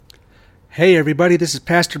Hey everybody, this is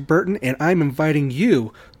Pastor Burton, and I'm inviting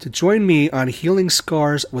you to join me on Healing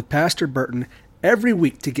Scars with Pastor Burton every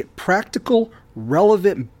week to get practical,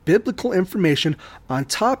 relevant biblical information on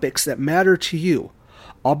topics that matter to you.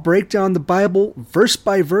 I'll break down the Bible verse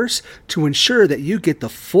by verse to ensure that you get the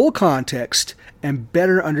full context and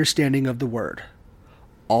better understanding of the Word.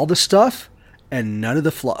 All the stuff and none of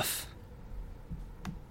the fluff.